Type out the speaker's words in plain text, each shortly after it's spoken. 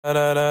Da,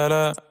 da,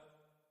 da.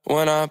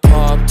 When I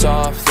popped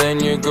off,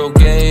 then your girl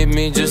gave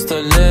me just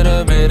a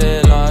little bit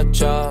of la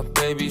chop.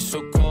 Baby,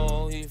 so cold.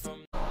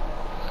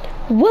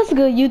 What's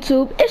good,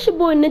 YouTube? It's your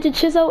boy Ninja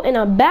Chizzo, and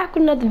I'm back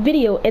with another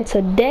video. And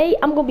today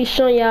I'm gonna be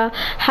showing y'all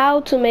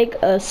how to make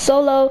a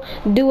solo,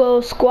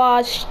 duo,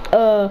 squash,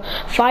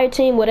 fire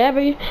team,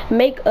 whatever.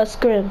 Make a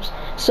scrims.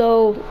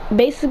 So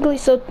basically,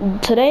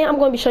 today I'm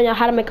gonna be showing y'all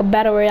how to make a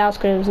battle royale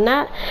scrims.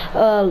 Not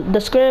the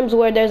scrims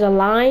where there's a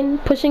line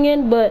pushing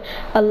in, but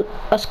a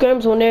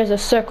scrims when there's a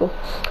circle.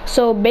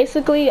 So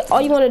basically, all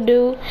you want to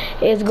do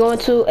is go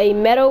into a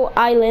meadow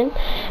island,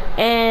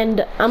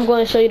 and I'm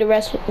going to show you the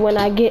rest when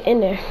I get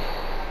in there.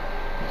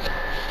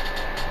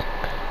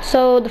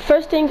 So the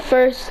first thing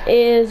first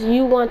is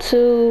you want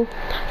to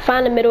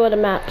find the middle of the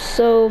map.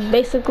 So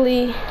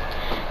basically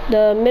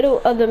the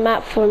middle of the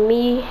map for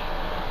me,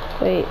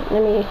 wait,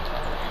 let me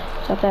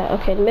stop that.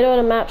 Okay, the middle of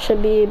the map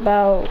should be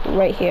about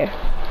right here.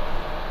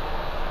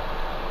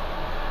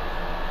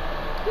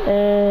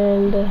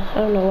 And I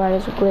don't know why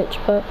there's a glitch,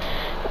 but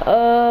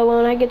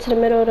when I get to the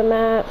middle of the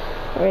map,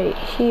 right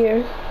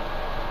here,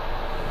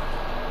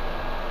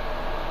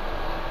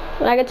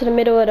 when I get to the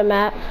middle of the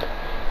map,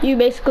 you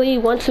basically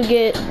want to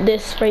get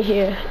this right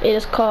here. It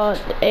is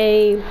called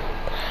a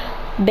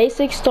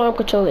basic storm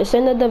controller. It's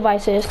in the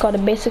device, and it's called a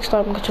basic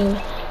storm controller.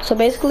 So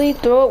basically,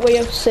 throw it where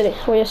you're sitting,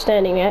 where you're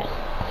standing at.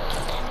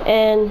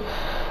 And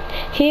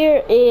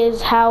here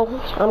is how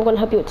I'm gonna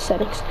help you with the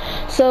settings.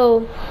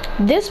 So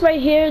this right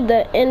here,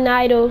 the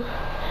initial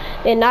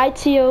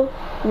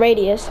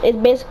radius, is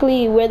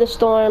basically where the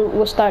storm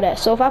will start at.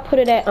 So if I put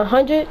it at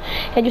 100,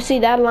 and you see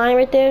that line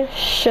right there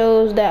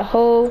shows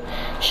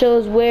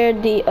shows where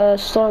the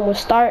storm will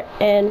start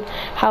and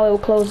how it will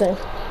close in.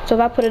 So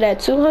if I put it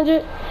at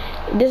 200,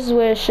 this is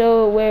where it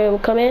will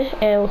come in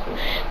and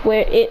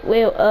where it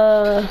will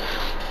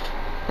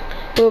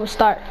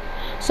start.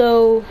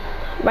 So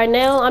right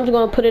now I'm just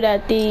gonna put it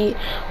at the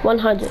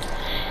 100.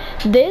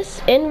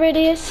 This end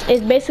radius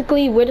is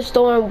basically where the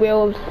storm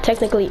will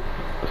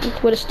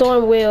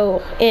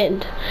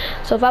end.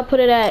 So if I put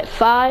it at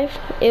 5,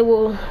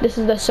 this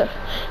is the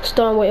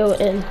storm where it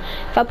will end.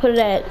 If I put it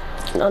at,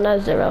 no,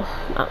 not 0,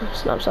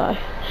 I'm sorry,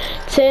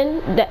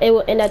 10, that it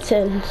will end at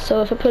 10.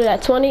 So if I put it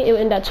at 20, it will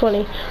end at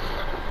 20.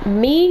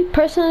 Me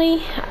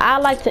personally, I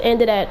like to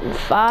end it at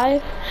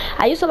 5.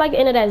 I used to like to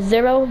end it at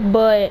 0,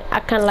 but I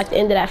kind of like to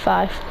end it at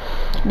 5.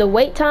 The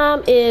wait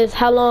time is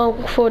how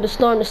long for the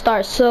storm to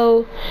start.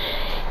 So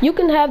you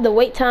can have the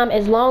wait time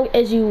as long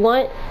as you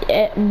want,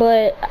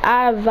 but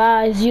I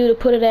advise you to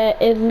put it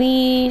at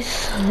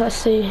least,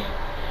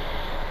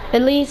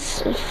 at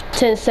least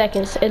 10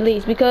 seconds at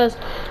least, because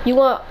you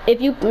want, if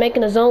you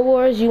making a zone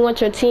wars, you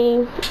want your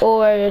team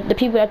or the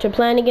people that you're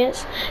playing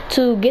against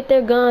to get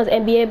their guns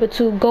and be able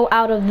to go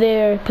out of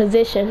their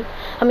position.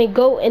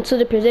 Go into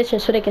the position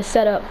so they can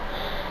set up.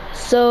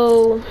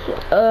 So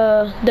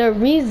the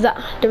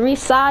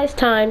resize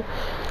time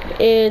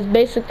is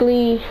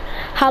basically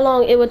how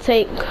long it would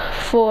take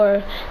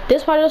for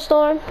this part of the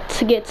storm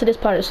to get to this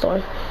part of the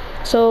storm.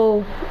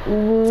 So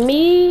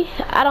me,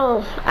 I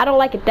don't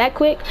like it that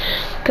quick,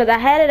 because I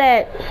had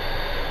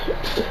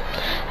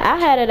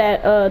it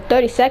at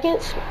 30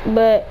 seconds,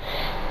 but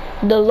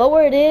the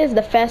lower it is,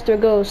 the faster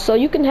it goes. So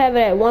you can have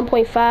it at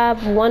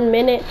 1.5, 1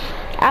 minute.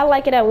 I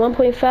like it at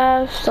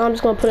 1.5, so I'm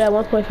just gonna put it at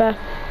 1.5.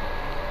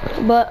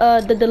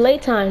 But the delay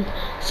time,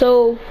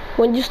 so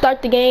when you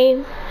start the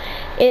game,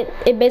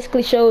 it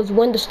basically shows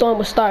when the storm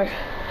will start,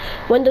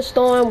 when the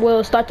storm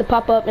will start to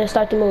pop up and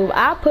start to move.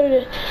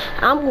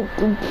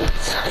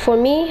 For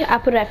me, I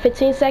put it at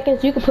 15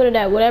 seconds. You can put it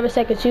at whatever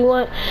seconds you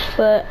want,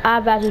 but I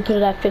advise you to put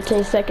it at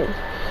 15 seconds.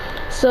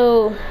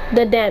 So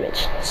the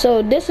damage,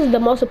 so this is the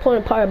most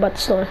important part about the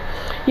storm.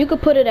 You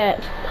could put it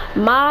at,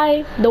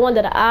 the one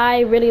that I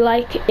really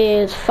like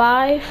is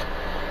 5,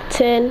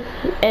 10,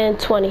 and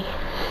 20.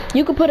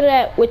 You can put it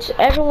at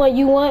whichever one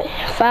you want,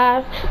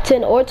 5,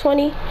 10, or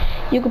 20.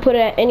 You can put it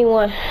at any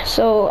one.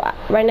 So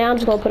right now I'm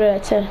just gonna put it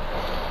at 10.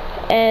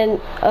 And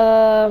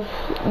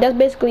that's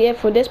basically it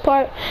for this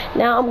part.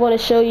 Now I'm going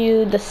to show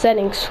you the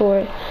settings for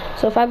it.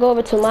 So if I go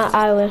over to my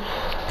island,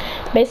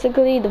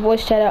 basically the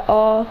voice chat at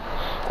all,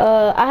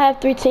 I have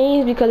 3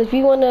 teams, because if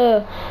you want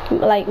to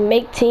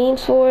make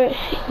teams for it,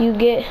 you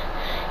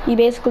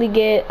basically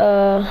get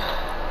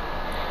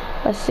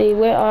let's see,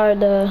 where are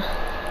the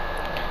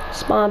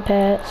spawn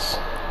pads?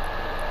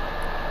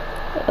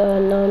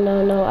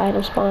 No,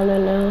 item spawner,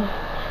 no.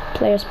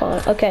 Player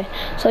spawn. Okay,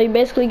 so you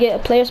basically get a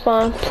player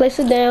spawn, place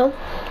it down,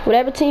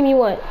 whatever team you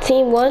want.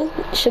 Team 1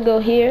 should go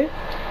here.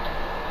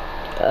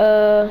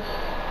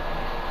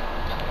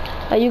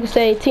 You can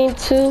say team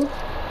 2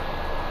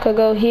 could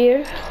go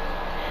here,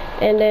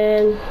 and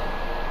then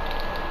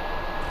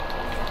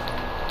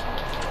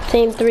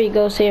team 3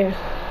 goes here.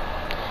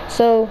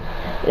 So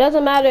it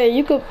doesn't matter,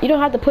 you don't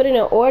have to put it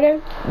in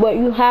order, but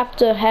you have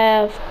to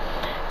have,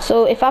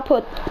 so if I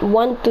put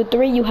 1 through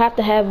 3, you have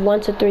to have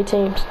 1 to 3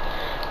 teams.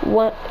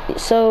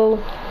 So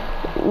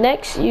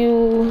next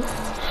you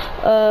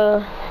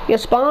Your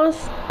spawns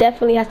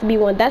definitely has to be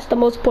 1. That's the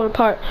most important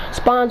part.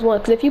 Spawns 1,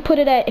 because if you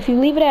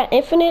leave it at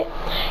infinite,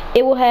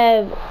 it will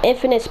have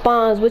infinite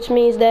spawns, which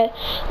means that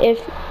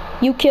if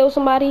you kill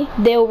somebody,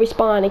 they'll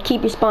respawn and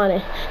keep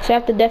respawning. So you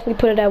have to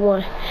definitely put it at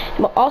 1.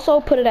 But also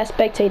put it at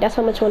spectate. That's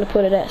how much you want to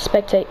put it at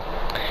spectate.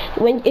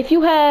 If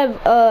you have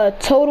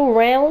total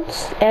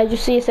rounds, as you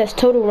see it says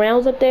total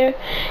rounds up there,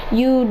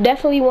 you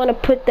definitely want to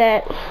put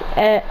that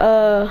at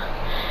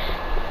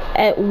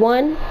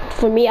 1.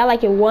 For me, I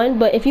like it 1,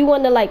 but if you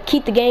want to like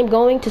keep the game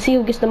going to see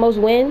who gets the most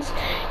wins,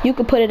 you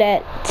could put it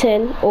at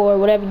 10 or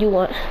whatever you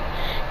want.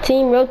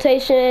 Team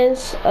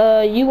rotations,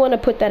 you want to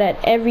put that at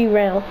every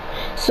round,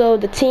 so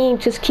the team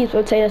just keeps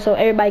rotating, so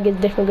everybody gets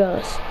different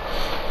guns.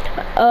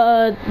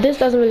 This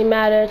doesn't really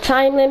matter.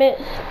 Time limit,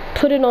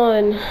 put it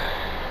on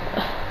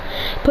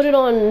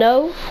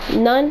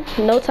none,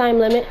 no time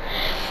limit.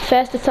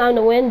 Fastest time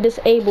to win,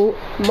 disabled.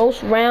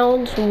 Most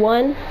rounds,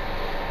 1.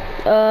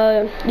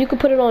 You can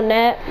put it on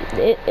that.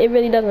 It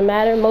really doesn't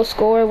matter. Most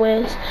score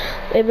wins,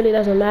 it really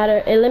doesn't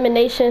matter.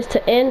 Eliminations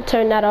to end,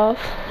 turn that off.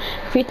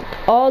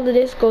 All of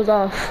this goes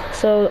off.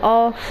 So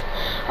off.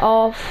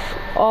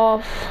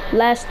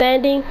 Last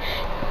standing,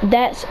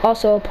 that's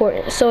also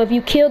important. So if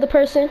you kill the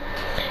person,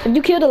 if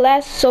you kill the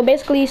last, so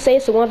basically say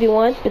it's a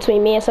 1v1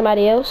 between me and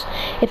somebody else.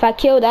 If I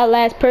kill that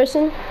last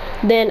person,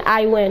 then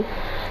I win.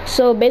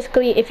 So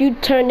basically, if you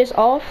turn this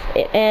off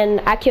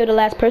and I kill the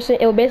last person,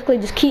 it will basically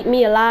just keep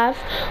me alive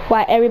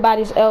while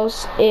everybody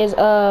else is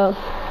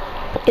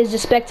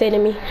just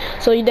spectating me.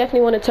 So you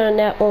definitely want to turn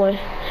that on.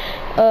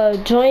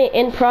 Join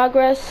in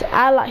progress,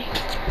 I like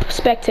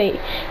spectate.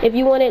 If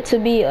you want it to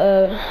be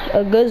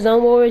a good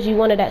zone wars, you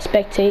want it at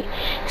spectate.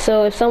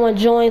 So if someone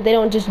joins, they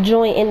don't just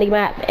join in the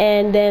map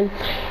and then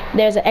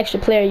there's an extra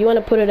player. You want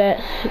to put it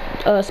at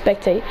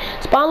spectate.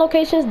 Spawn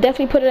locations,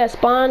 definitely put it at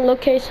spawn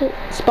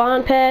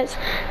pads,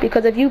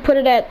 because if you put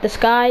it at the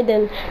sky,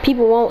 then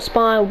people won't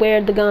spawn where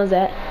the gun's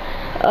at.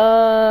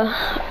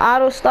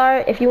 Auto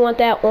start, if you want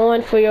that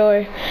on for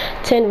your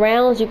 10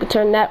 rounds, you could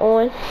turn that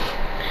on.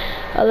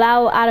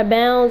 Allow out of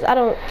bounds,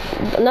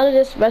 none of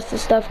this rest of the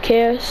stuff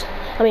matters.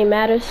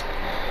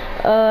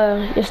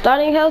 Your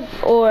starting health,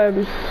 or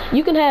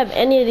you can have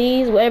any of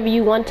these wherever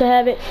you want to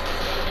have it.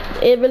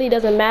 It really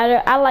doesn't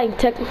matter.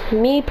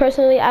 Me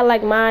personally, I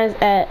like mine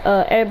at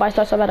everybody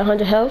starts off at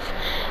 100 health.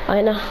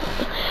 I know.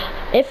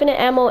 Infinite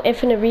ammo,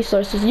 infinite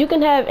resources. You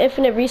can have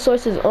infinite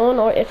resources on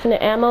or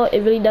infinite ammo.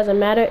 It really doesn't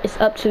matter. It's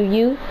up to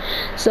you.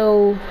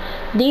 So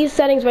these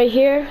settings right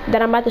here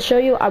that I'm about to show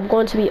you are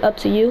going to be up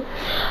to you.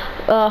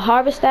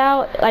 Harvest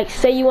out, like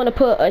say you want to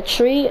put a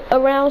tree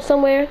around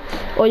somewhere,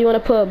 or you want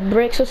to put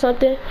bricks or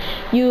something,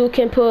 you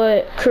can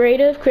put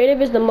creative.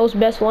 Creative is the most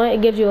best one.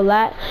 It gives you a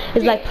lot.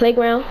 It's like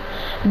playground.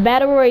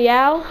 Battle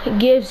Royale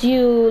gives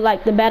you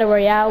like the Battle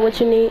Royale, what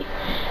you need.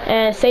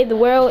 And Save the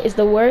World is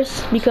the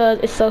worst because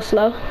it's so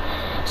slow.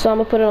 So I'm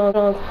gonna put it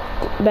on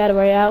Battle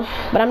Royale,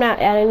 but I'm not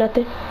adding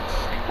nothing.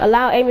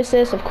 Allow aim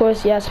assist, of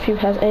course, yes, people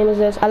have aim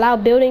assist. Allow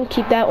building,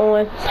 keep that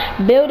on.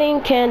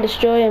 Building can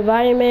destroy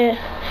environment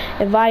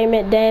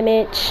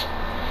damage.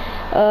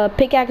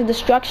 Pickaxe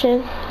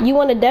destruction, you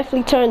want to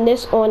definitely turn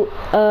this on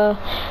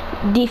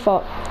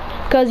default,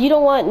 because you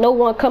don't want no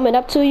one coming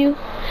up to you.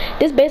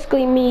 This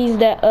basically means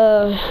that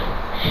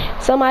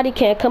somebody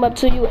can come up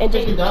to you and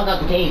just take the dog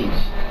out the cage.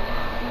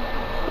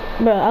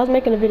 Bro, I was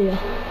making a video.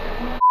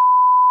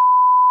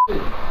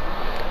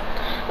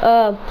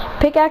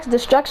 Pickaxe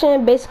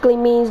destruction basically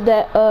means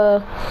that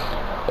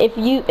if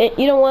you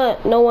don't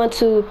want no one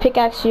to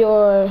pickaxe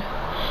your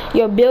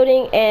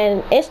building,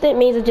 and instant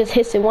means it just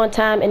hits it one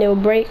time and it will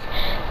break.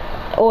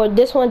 Or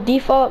this one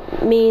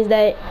default means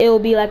that it will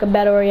be like a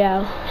battle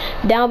royale.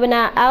 Down but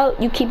not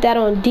out, you keep that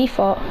on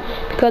default,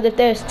 because if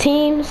there's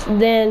teams,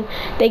 then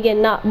they get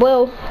knocked.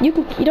 Well, you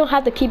don't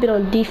have to keep it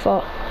on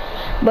default,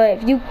 but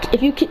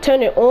if you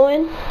turn it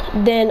on,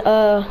 then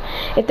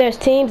if there's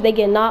teams, they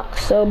get knocked.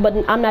 So, but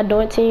I'm not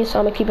doing teams, so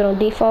I'm gonna keep it on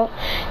default.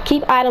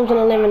 Keep items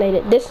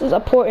uneliminated. This is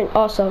important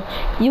also.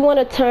 You want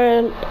to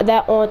turn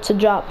that on to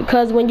drop,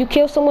 because when you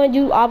kill someone,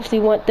 you obviously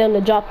want them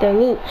to drop their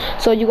loot,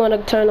 so you're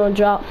gonna turn on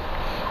drop.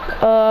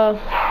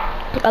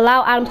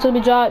 Allow items to be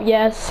dropped,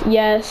 yes.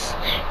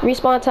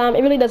 Respawn time,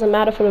 it really doesn't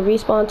matter for the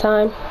respawn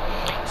time.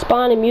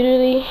 Spawn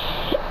immunity,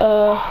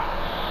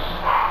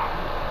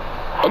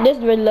 this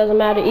really doesn't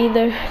matter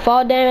either.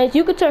 Fall damage,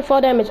 you could turn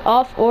fall damage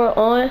off or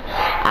on.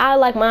 I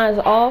like mine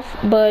off,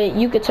 but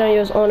you could turn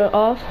yours on or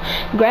off.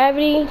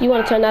 Gravity, you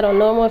want to turn that on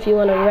normal if you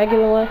want a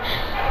regular one.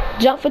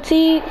 Jump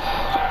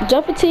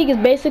fatigue is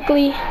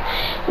basically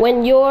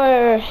when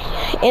you're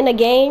in a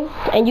game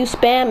and you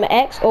spam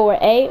X or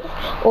A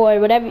or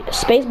whatever,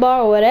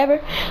 spacebar or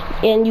whatever,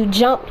 and you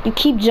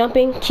keep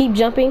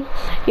jumping,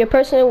 your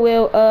person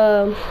will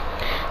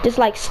just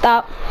like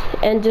stop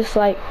and just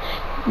like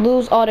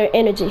lose all their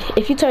energy.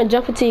 If you turn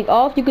jump fatigue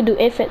off, you could do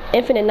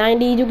infinite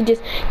 90. You can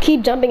just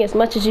keep jumping as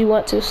much as you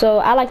want to. So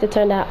I like to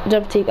turn that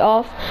jump fatigue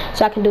off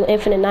so I can do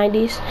infinite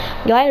 90s.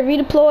 Glider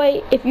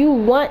redeploy, if you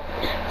want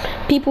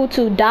people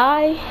to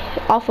die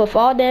off of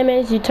fall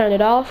damage, you turn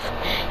it off.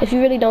 If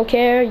you really don't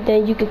care,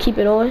 then you can keep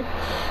it on.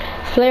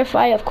 Player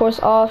fight, of course,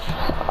 off.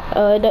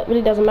 It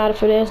really doesn't matter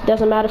for this.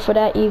 Doesn't matter for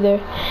that either.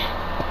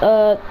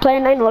 Player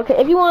name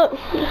location. If you want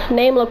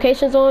name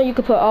locations on, you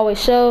could put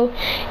always show.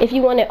 If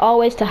you want it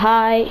always to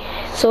hide,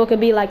 so it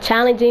could be like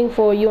challenging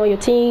for you and your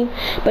team.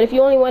 But if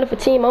you only want it for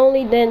team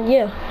only, then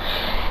yeah.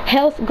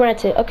 Health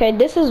granted. Okay,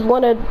 this is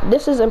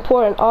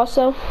important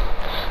also.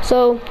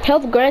 So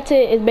health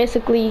granted is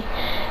basically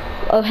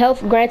a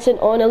health granted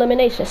on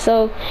elimination.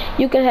 So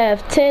you can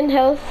have 10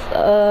 health,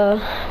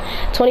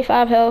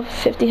 25 health,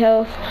 50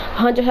 health,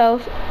 100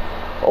 health,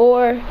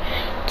 or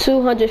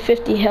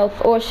 250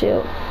 health or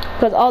shield,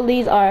 because all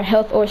these are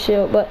health or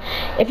shield. But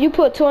if you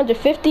put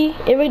 250,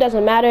 it really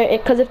doesn't matter,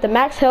 because if the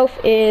max health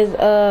is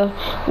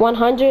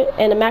 100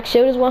 and the max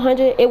shield is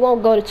 100, it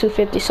won't go to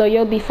 250, so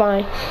you'll be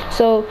fine.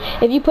 So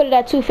if you put it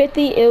at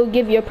 250, it will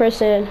give your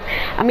person,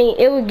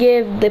 it will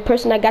give the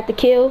person that got the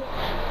kill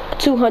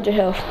 200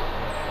 health.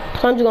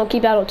 So I'm just gonna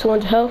keep out on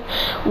 200 health.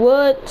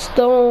 Wood,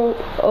 stone,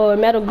 or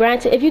metal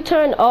granted. If you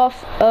turn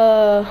off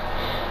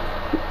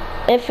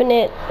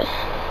infinite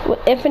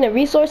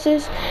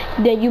resources,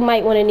 then you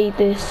might want to need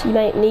this. You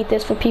might need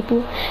this for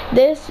people.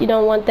 This, you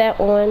don't want that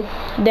on.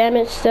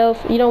 Damage,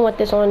 self, you don't want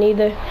this on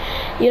either.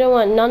 You don't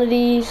want none of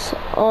these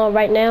on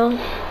right now.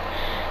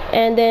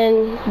 And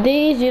then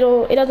these,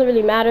 it doesn't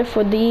really matter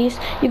for these.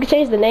 You can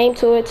change the name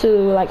to it to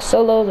like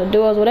solos or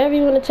duos, whatever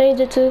you want to change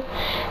it to.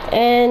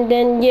 And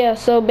then yeah,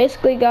 so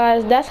basically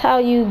guys, that's how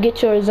you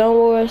get your zone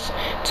wars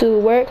to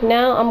work.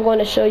 Now I'm going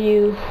to show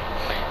you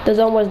the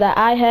zone wars that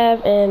I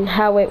have and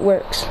how it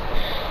works.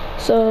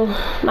 So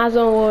my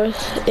zone wars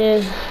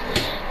is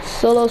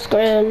solo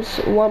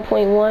scrims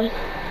 1.1.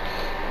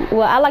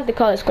 Well, I like to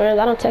call it scrims.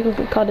 I don't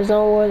technically call it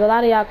zone wars. A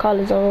lot of y'all call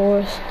it zone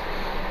wars,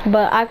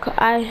 but I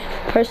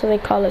personally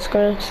call it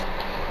scrims.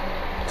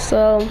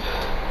 So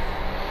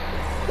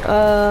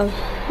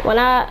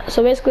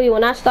basically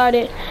when I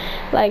started,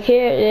 like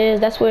here it is,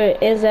 that's where it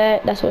ends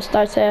at, that's where it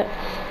starts at.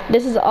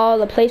 This is all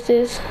the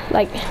places,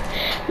 like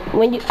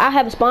I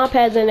have spawn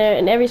pads in there,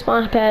 and every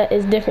spawn pad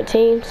is different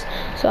teams.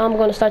 So I'm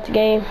going to start the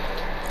game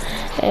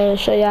and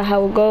show y'all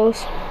how it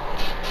goes.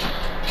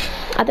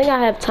 I think I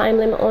have time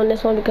limit on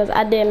this one because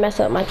I did mess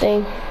up my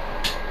thing.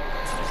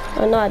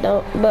 Oh no, I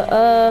don't.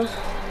 But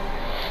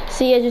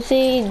see, as you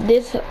see,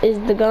 this is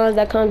the guns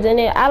that comes in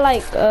it. I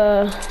like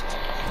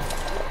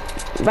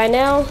right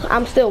now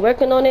I'm still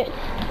working on it,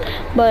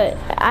 but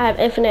I have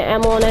infinite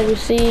ammo on, as you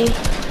see.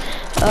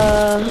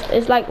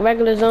 It's like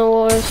regular zone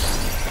wars.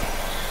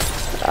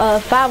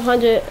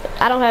 500.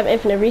 I don't have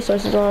infinite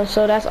resources on,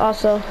 so that's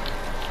also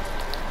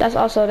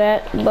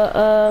that.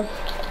 But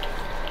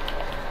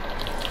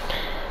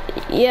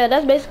yeah,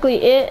 that's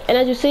basically it. And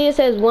as you see, it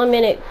says 1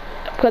 minute,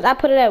 because I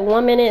put it at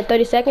 1 minute and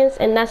 30 seconds,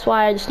 and that's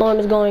why the storm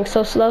is going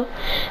so slow.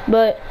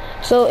 But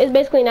so it's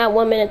basically not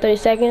 1 minute 30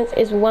 seconds,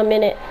 it's 1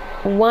 minute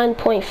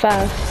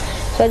 1.5.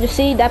 So as you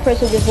see, that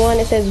person just won.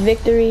 It says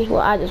victory.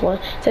 Well, I just won.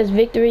 It says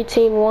victory,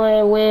 team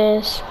 1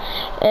 wins.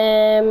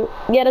 And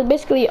yeah, that's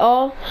basically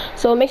all.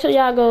 So make sure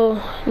y'all go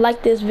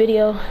like this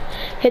video,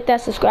 hit that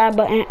subscribe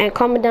button, and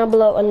comment down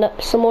below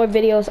some more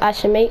videos I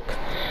should make.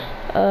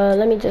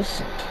 Let me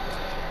just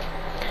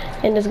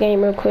end this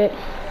game real quick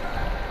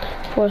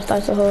before it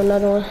starts a whole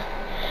another one.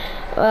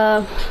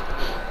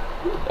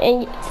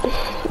 And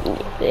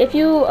if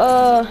you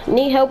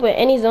need help with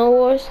any zone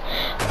wars,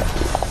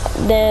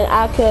 then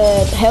I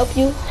could help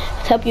you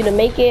to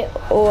make it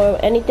or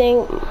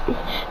anything.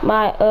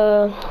 My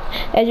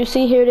as you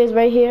see, here it is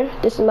right here.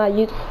 This is my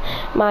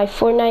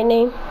Fortnite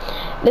name.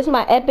 This is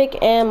my Epic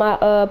and my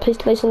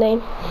PlayStation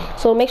name.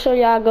 So make sure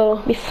y'all go,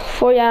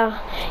 before y'all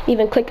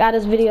even click out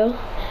this video,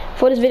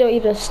 before this video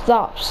even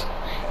stops,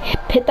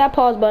 hit that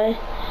pause button,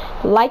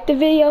 like the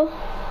video,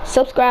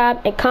 subscribe,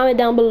 and comment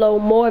down below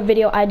more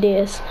video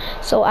ideas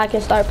so I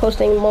can start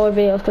posting more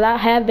videos, because I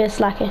have been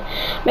slacking.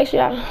 Make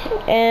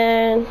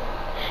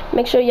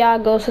sure y'all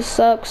go to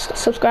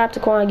subscribe to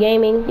Quan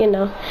Gaming,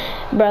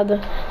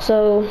 brother.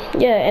 So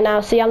yeah, and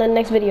I'll see y'all in the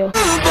next video.